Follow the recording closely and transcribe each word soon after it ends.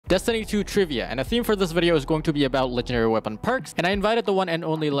Destiny 2 trivia, and the theme for this video is going to be about legendary weapon perks, and I invited the one and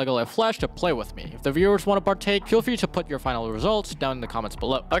only Legoleflash to play with me. If the viewers want to partake, feel free to put your final results down in the comments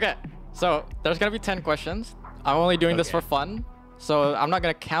below. Okay, so there's gonna be 10 questions. I'm only doing this for fun. So I'm not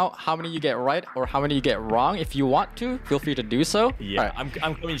gonna count how many you get right or how many you get wrong. If you want to, feel free to do so. Yeah, right.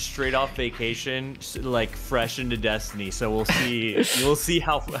 I'm coming straight off vacation, like fresh into Destiny. So we'll see. We'll see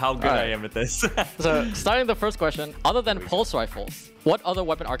how good I am at this. So starting the first question, other than pulse rifles, what other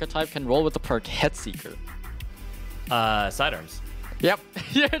weapon archetype can roll with the perk Headseeker? Sidearms. Yep,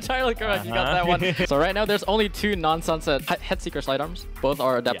 you're entirely correct. You got that one. So right now there's only 2 non-sunset Headseeker sidearms. Both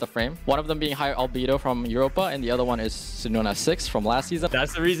are adaptive frame. One of them being higher albedo from Europa, and the other one is Sinona 6 from last season.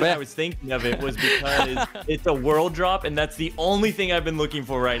 That's the reason I was thinking of it, was because it's a world drop, and that's the only thing I've been looking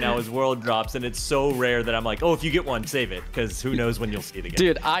for right now is world drops, and it's so rare that I'm like, oh, if you get one, save it, because who knows when you'll see it again.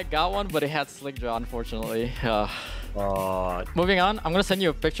 Dude, I got one, but it had slick draw, unfortunately. Moving on, I'm gonna send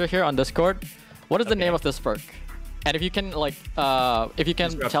you a picture here on Discord. What is the name of this perk? And if you can, like, if you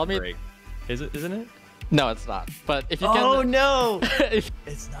can tell me, isn't it? No, it's not. But if you can, oh no,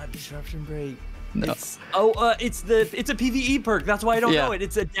 it's not disruption break. No. It's a PvE perk. That's why I don't know it.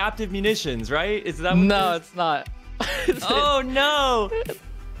 It's adaptive munitions, right? Is that? What no, it's not. Oh no,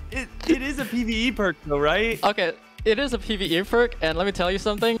 it is a PvE perk though, right? Okay. It is a PvE perk, and let me tell you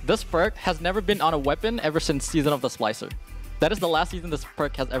something. This perk has never been on a weapon ever since Season of the Splicer. That is the last season this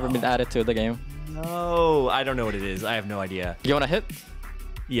perk has ever been added to the game. No, I don't know what it is. I have no idea. You want a hit?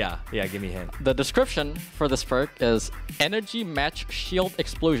 Yeah, give me a hint. The description for this perk is energy match shield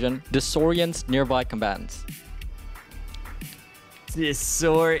explosion disorients nearby combatants. I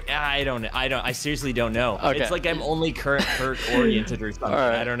seriously don't know. Okay. It's like I'm only current perk oriented or something.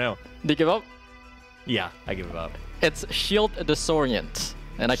 Right. I don't know. Do you give up? Yeah, I give up. It's shield disorient.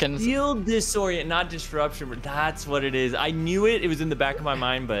 And I can shield disorient, not disruption, but that's what it is. I knew it. It was in the back of my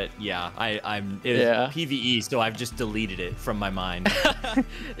mind, but yeah, it was PvE, so I've just deleted it from my mind.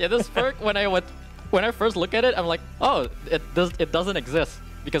 Yeah, this perk when I first look at it, I'm like, oh, it doesn't exist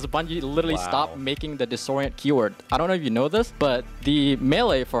because Bungie literally stopped making the disorient keyword. I don't know if you know this, but the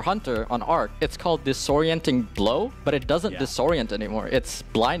melee for Hunter on Arc, it's called disorienting blow, but it doesn't disorient anymore. It's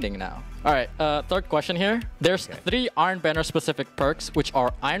blinding now. All right, third question here. There's 3 Iron Banner specific perks, which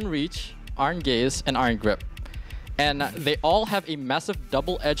are Iron Reach, Iron Gaze, and Iron Grip. And they all have a massive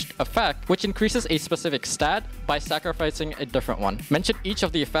double-edged effect, which increases a specific stat by sacrificing a different one. Mention each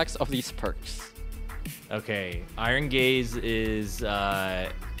of the effects of these perks. Okay, Iron Gaze is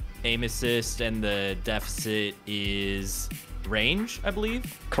aim assist, and the deficit is range, I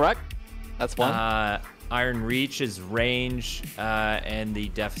believe. Correct. That's one. Iron Reach is range, and the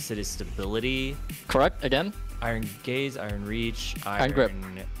deficit is stability. Correct, again. Iron Gaze, Iron Reach, Iron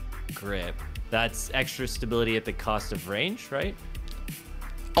Grip. That's extra stability at the cost of range, right?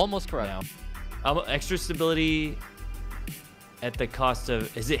 Almost correct. No. Extra stability at the cost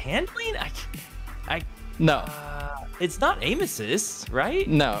of... Is it handling? No. It's not aim assist, right?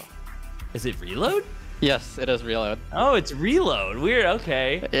 No. Is it reload? Yes, it is reload. Oh, it's reload. Weird,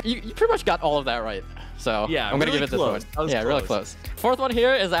 okay. You pretty much got all of that right. So yeah, I'm gonna give it this one. Yeah, really close. Fourth one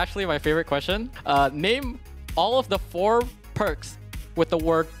here is actually my favorite question. Name all of the 4 perks with the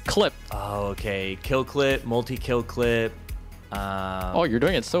word clip. Oh, okay. Kill clip, multi-kill clip. Oh, you're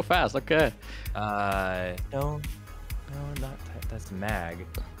doing it so fast. Okay. No, not that. That's mag.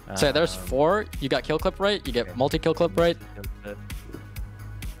 So there's 4. You got kill clip right. You get multi-kill clip right.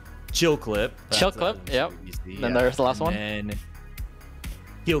 Chill clip. Chill clip. Yep. Then there's the last one. And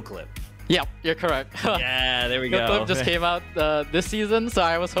heal clip. Yep, you're correct. Yeah, there we go. Clip just came out this season, so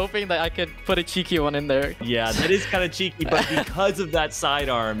I was hoping that I could put a cheeky one in there. Yeah, that is kind of cheeky, but because of that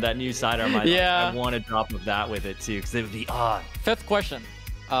sidearm, that new sidearm, I want a drop of that with it too, because it would be odd. 5th question.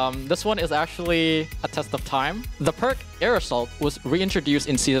 This one is actually a test of time. The perk Air Assault was reintroduced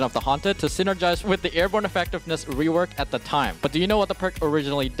in Season of the Haunted to synergize with the airborne effectiveness rework at the time. But do you know what the perk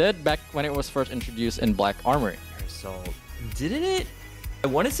originally did back when it was first introduced in Black Armory? Air Assault. Didn't it? I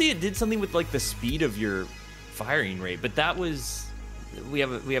want to say it did something with like the speed of your firing rate, but that was... We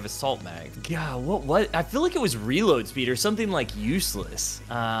have assault mag. Yeah, what? I feel like it was reload speed or something like useless.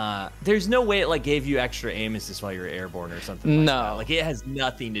 There's no way it like gave you extra aim assist while you're airborne or something. No, like it has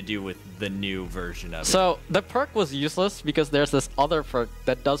nothing to do with the new version of it. So the perk was useless because there's this other perk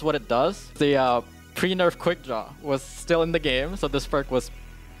that does what it does. The pre-nerf quick draw was still in the game, so this perk was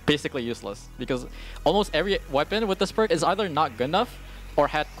basically useless because almost every weapon with this perk is either not good enough or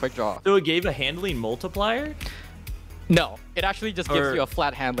had quick draw. So it gave a handling multiplier? No, it actually just gives you a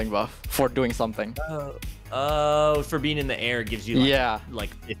flat handling buff for doing something. Oh, for being in the air, it gives you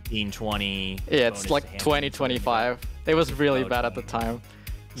like 15, 20. Yeah, it's like 20, 25. It was really bad at the time.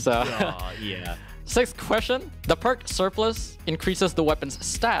 So, yeah. Sixth question. The perk Surplus increases the weapon's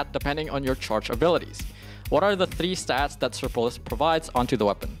stat depending on your charge abilities. What are the 3 stats that Surplus provides onto the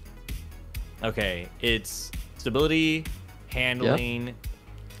weapon? Okay, it's stability, handling,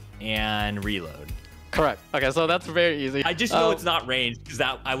 and reload. Correct. Okay, so that's very easy. I just know it's not ranged because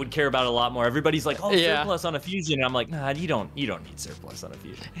that I would care about it a lot more. Everybody's like, "Oh, surplus on a fusion," and I'm like, "Nah, you don't need surplus on a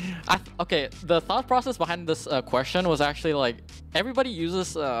fusion." Okay, the thought process behind this question was actually like everybody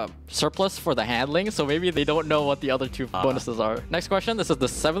uses surplus for the handling, so maybe they don't know what the other 2 bonuses are. Next question. This is the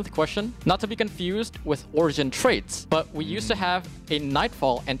 7th question. Not to be confused with origin traits, but we used to have a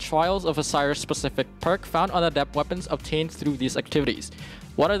Nightfall and Trials of Osiris specific perk found on adept weapons obtained through these activities.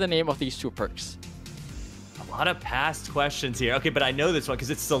 What are the name of these 2 perks? A lot of past questions here. Okay, but I know this one because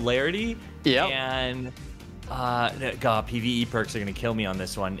it's celerity. Yeah. And God, PvE perks are gonna kill me on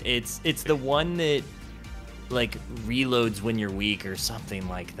this one. It's the one that like reloads when you're weak or something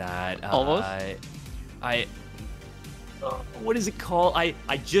like that. Almost. What is it called? I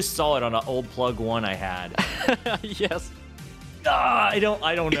just saw it on an old plug 1 I had. Yes. I don't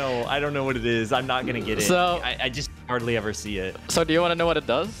know. I don't know what it is. I'm not gonna get it. So I just hardly ever see it. So do you want to know what it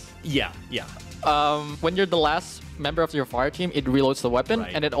does? Yeah. When you're the last member of your fire team, it reloads the weapon,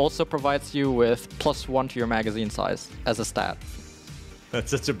 Right. and it also provides you with +1 to your magazine size as a stat. That's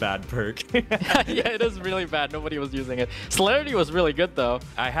such a bad perk. Yeah, it is really bad. Nobody was using it. Celerity was really good, though.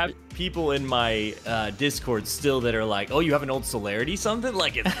 I have people in my Discord still that are like, "Oh, you have an old celerity something?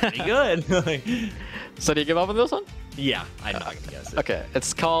 Like, it's pretty good." Like, So do you give up on this one? yeah, I'm not gonna guess it. Okay,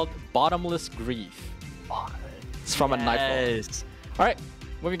 it's called Bottomless Grief. It's from a Nightfall. All right,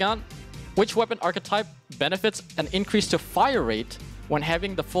 moving on. Which weapon archetype benefits an increase to fire rate when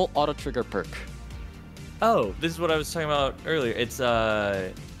having the full auto trigger perk? Oh, this is what I was talking about earlier. It's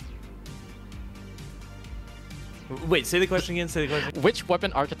Wait, say the question again. Say the question. Which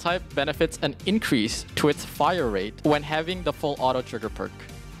weapon archetype benefits an increase to its fire rate when having the full auto trigger perk?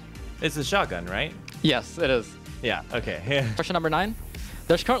 It's a shotgun, right? Yes, it is. Yeah. Okay. Question number 9.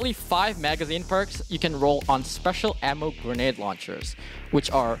 There's currently 5 magazine perks you can roll on special ammo grenade launchers, which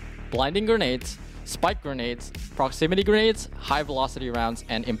are blinding grenades, spike grenades, proximity grenades, high velocity rounds,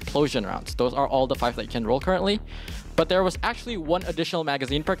 and implosion rounds. Those are all the 5 that you can roll currently. But there was actually 1 additional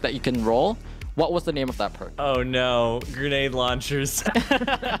magazine perk that you can roll. What was the name of that perk? Oh no, grenade launchers.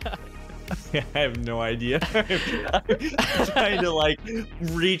 I have no idea. I'm trying to like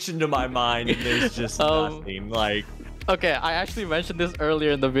reach into my mind and there's just nothing. Like, okay, I actually mentioned this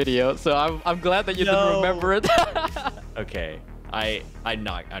earlier in the video, so I'm glad that you didn't remember it. Okay, I'm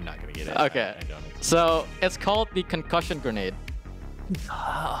not gonna get it. Okay, I don't know. So it's called the concussion grenade.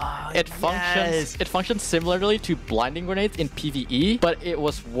 It functions similarly to blinding grenades in PvE, but it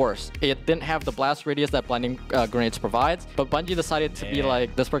was worse. It didn't have the blast radius that blinding grenades provides, but Bungie decided to be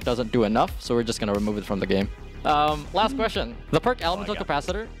like, this perk doesn't do enough, so we're just gonna remove it from the game. Last question. The perk Elemental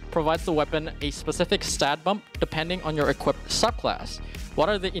Capacitor provides the weapon a specific stat bump depending on your equipped subclass. What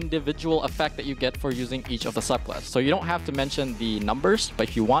are the individual effects that you get for using each of the subclass? So you don't have to mention the numbers, but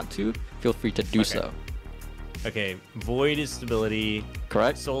if you want to, feel free to do so. Okay, Void is stability.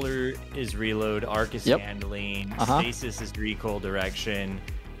 Correct. Solar is reload. Arc is handling. Stasis is recoil direction.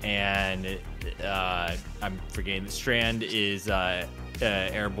 And I'm forgetting. The Strand is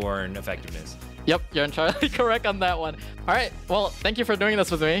airborne effectiveness. Yep, you're entirely correct on that one. All right, well, thank you for doing this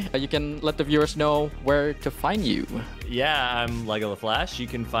with me. You can let the viewers know where to find you. Yeah, I'm Legoleflash. You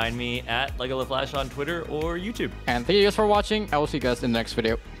can find me at Legoleflash on Twitter or YouTube. And thank you guys for watching. I will see you guys in the next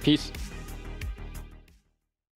video. Peace.